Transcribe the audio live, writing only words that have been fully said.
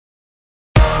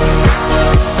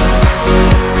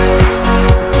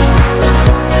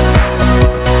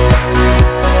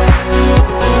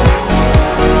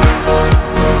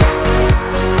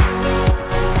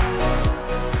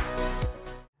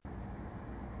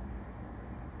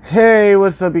Hey,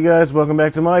 what's up you guys? Welcome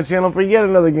back to my channel for yet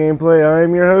another gameplay. I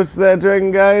am your host, That Dragon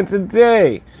Guy, and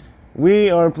today we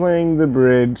are playing The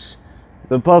Bridge,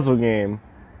 the puzzle game.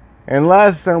 And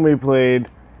last time we played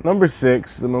number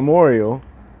 6, the Memorial.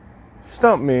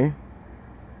 Stump me.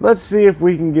 Let's see if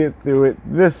we can get through it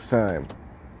this time.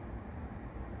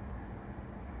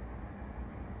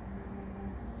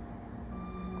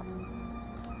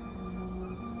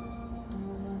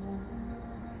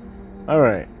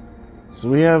 Alright, so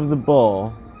we have the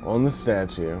ball on the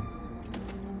statue.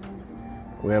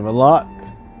 We have a lock.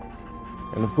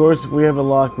 And of course, if we have a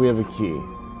lock, we have a key.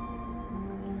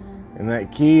 And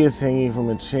that key is hanging from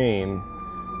a chain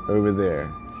over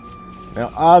there.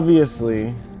 Now,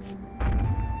 obviously,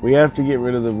 we have to get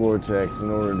rid of the vortex in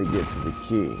order to get to the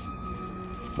key.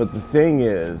 But the thing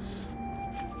is,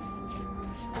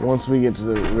 once we get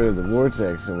rid of the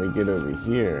vortex and we get over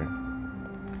here...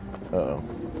 Uh-oh.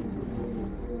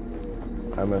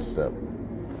 I messed up.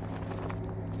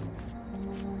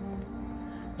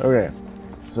 Okay,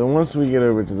 so once we get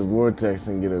over to the vortex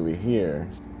and get over here,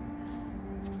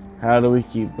 how do we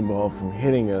keep the ball from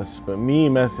hitting us? But me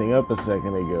messing up a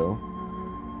second ago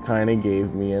kind of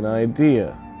gave me an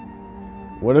idea.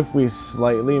 What if we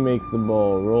slightly make the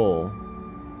ball roll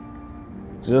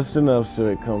just enough so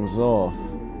it comes off?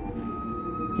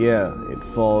 Yeah, it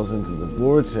falls into the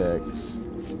vortex.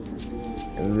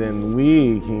 And then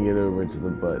we can get over to the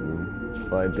button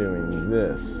by doing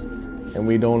this. And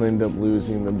we don't end up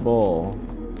losing the ball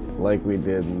like we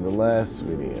did in the last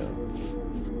video.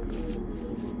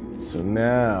 So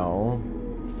now,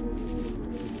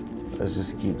 let's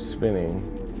just keep spinning.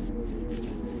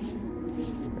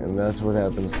 And that's what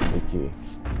happens to the key.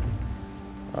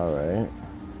 Alright.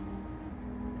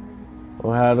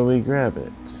 Well, how do we grab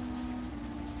it?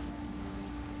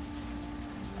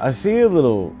 I see a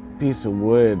little piece of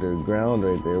wood or ground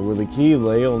right there. Will the key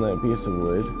lay on that piece of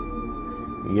wood?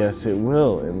 Yes, it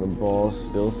will, and the ball's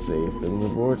still safe in the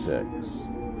vortex.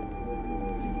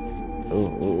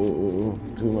 Oh,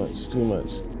 too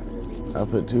much. I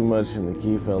put too much and the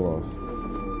key fell off.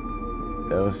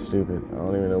 That was stupid. I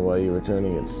don't even know why you were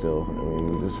turning it still. I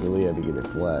mean, you just really had to get it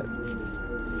flat.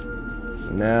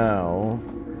 Now,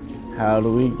 how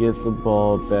do we get the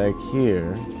ball back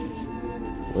here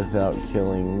without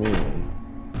killing me?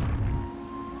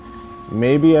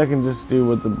 Maybe I can just do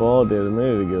what the ball did a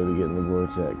minute ago to get in the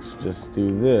vortex. Just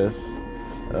do this.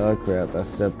 Oh crap, I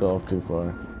stepped off too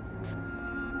far.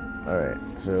 Alright,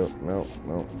 so, no.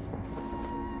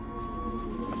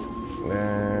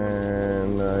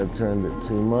 And I turned it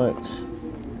too much.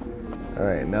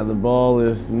 Alright, now the ball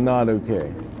is not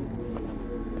okay.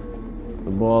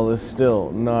 The ball is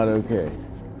still not okay.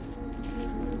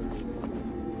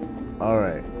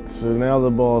 Alright, so now the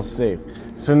ball's safe.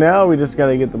 So now we just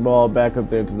gotta get the ball back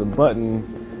up there to the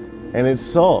button, and it's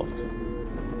solved.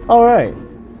 Alright,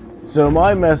 so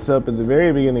my mess up at the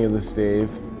very beginning of the stave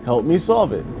helped me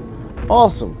solve it.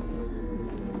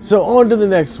 Awesome. So on to the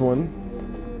next one,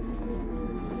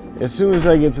 as soon as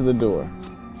I get to the door.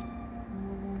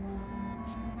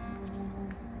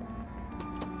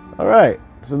 Alright,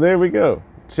 so there we go.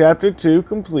 Chapter 2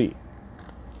 complete.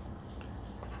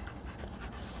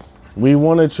 We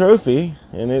won a trophy,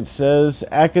 and it says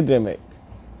academic.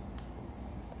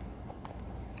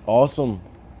 Awesome.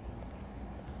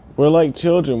 We're like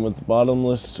children with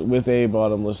a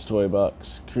bottomless toy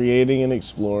box, creating and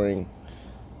exploring,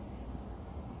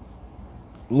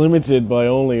 limited by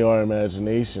only our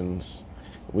imaginations.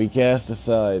 We cast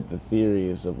aside the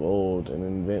theories of old and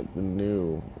invent the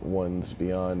new ones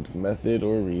beyond method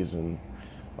or reason,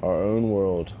 our own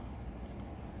world.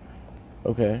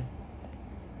 Okay.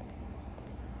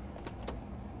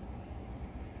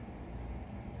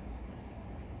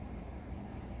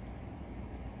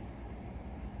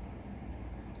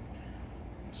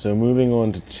 So moving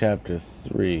on to chapter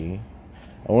 3.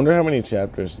 I wonder how many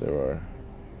chapters there are.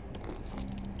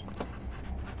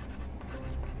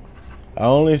 I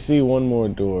only see one more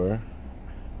door.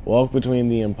 Walk between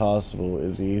the impossible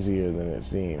is easier than it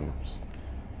seems.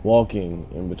 Walking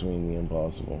in between the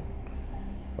impossible.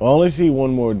 I only see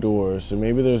one more door, so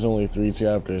maybe there's only 3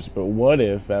 chapters, but what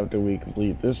if, after we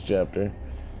complete this chapter,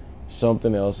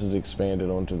 something else is expanded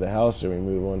onto the house or we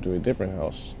move on to a different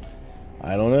house?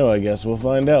 I don't know, I guess we'll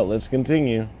find out. Let's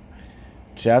continue.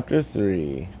 Chapter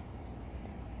 3.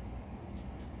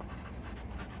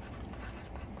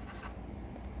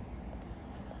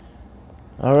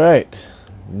 Alright.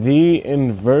 The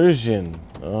inversion.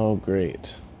 Oh,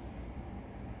 great.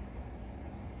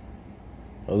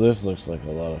 Oh, this looks like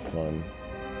a lot of fun.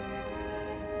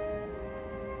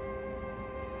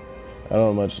 I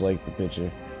don't much like the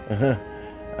picture.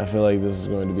 I feel like this is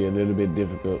going to be a little bit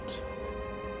difficult.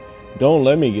 Don't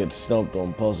let me get stumped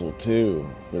on puzzle 2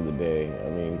 for the day. I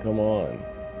mean, come on.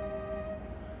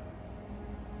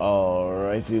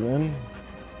 Alrighty then.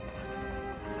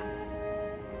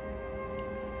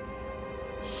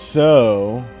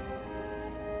 So,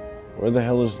 where the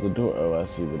hell is the door? Oh, I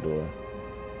see the door.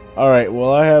 Alright,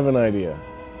 well, I have an idea.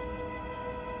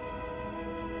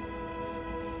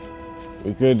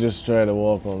 We could just try to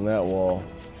walk on that wall,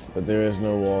 but there is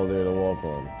no wall there to walk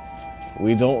on.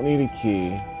 We don't need a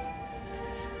key.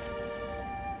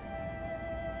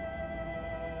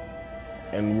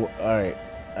 And, alright,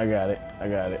 I got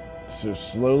it. So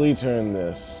slowly turn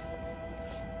this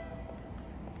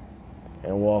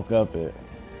and walk up it.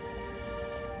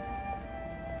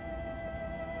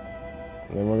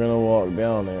 And then we're gonna walk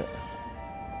down it.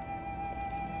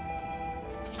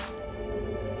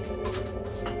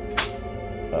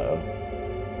 Uh-oh.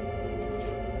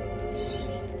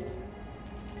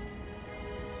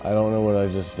 I don't know what I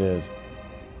just did.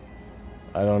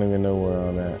 I don't even know where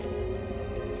I'm at.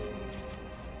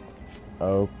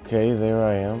 Okay, there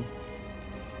I am.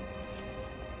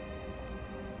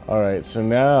 Alright, so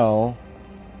now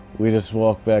we just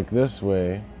walk back this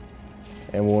way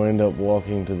and we'll end up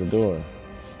walking to the door.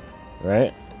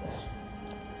 Right?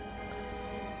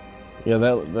 Yeah,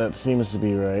 that seems to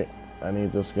be right. I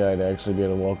need this guy to actually be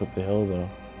able to walk up the hill though.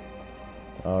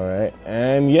 Alright,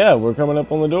 and yeah, we're coming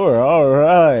up on the door.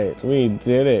 Alright, we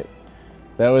did it.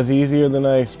 That was easier than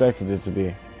I expected it to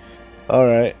be.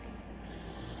 Alright.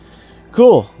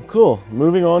 Cool.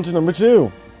 Moving on to number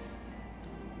 2.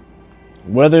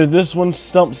 Whether this one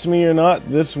stumps me or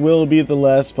not, this will be the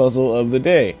last puzzle of the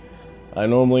day. I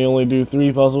normally only do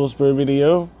 3 puzzles per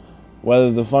video.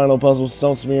 Whether the final puzzle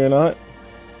stumps me or not,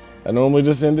 I normally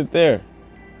just end it there.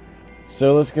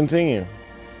 So let's continue.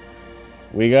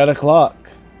 We got a clock.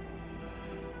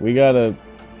 We got a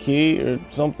key or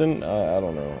something. I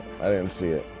don't know. I didn't see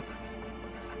it.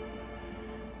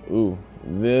 Ooh,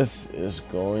 this is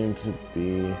going to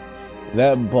be...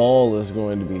 That ball is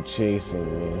going to be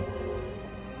chasing me.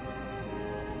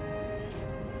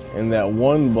 And that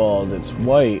one ball that's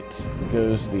white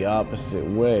goes the opposite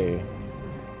way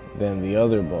than the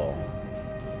other ball.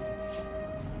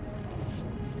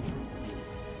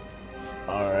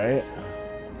 Alright.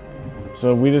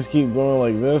 So if we just keep going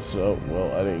like this... Oh,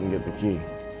 well, I didn't get the key.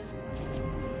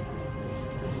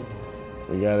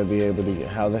 We gotta be able to get...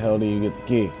 How the hell do you get the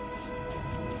key?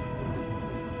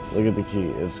 Look at the key.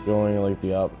 It's going like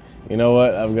the op... You know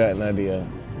what? I've got an idea.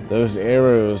 Those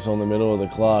arrows on the middle of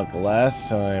the clock, last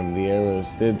time the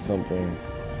arrows did something.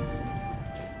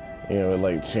 You know, it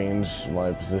like changed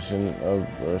my position of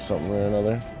or something or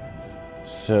another.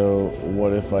 So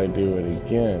what if I do it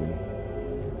again?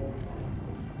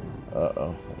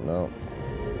 Uh-oh. No.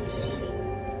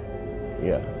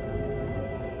 Yeah.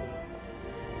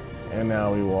 And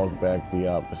now we walk back the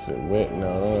opposite way.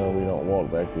 No, we don't walk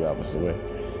back the opposite way.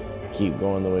 Keep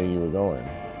going the way you were going.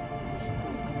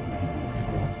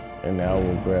 And now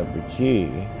we'll grab the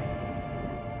key,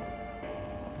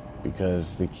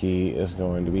 because the key is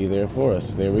going to be there for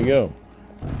us. There we go.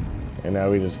 And now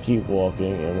we just keep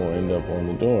walking and we'll end up on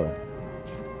the door.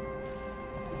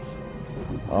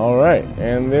 Alright,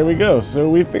 and there we go. So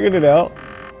we figured it out.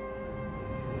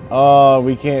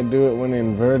 We can't do it when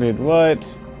inverted.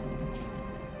 What?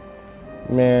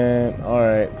 Man,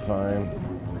 alright, fine.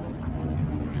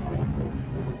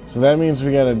 So that means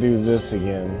we gotta do this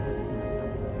again.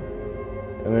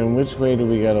 And then which way do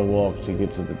we gotta walk to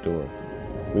get to the door?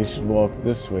 We should walk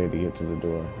this way to get to the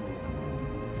door.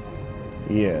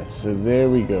 Yeah, so there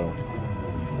we go.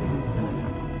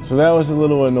 So that was a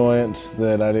little annoyance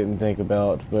that I didn't think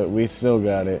about, but we still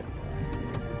got it.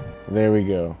 There we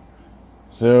go.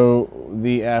 So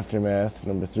the aftermath,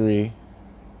 number 3,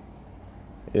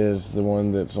 is the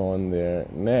one that's on there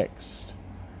next.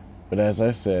 But as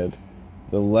I said,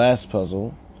 the last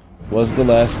puzzle was the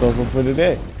last puzzle for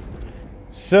today.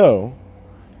 So,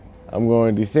 I'm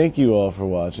going to thank you all for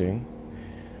watching.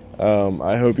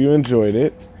 I hope you enjoyed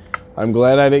it. I'm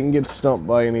glad I didn't get stumped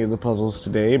by any of the puzzles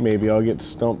today. Maybe I'll get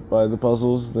stumped by the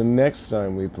puzzles the next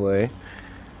time we play.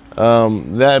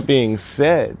 That being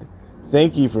said,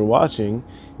 thank you for watching.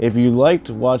 If you liked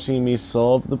watching me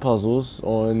solve the puzzles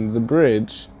on the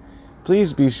bridge,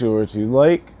 please be sure to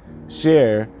like,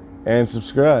 share, and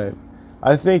subscribe.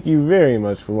 I thank you very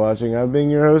much for watching. I've been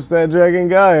your host, That Dragon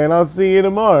Guy, and I'll see you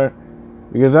tomorrow,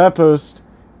 because I post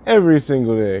every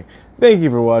single day. Thank you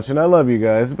for watching. I love you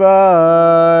guys.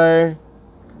 Bye!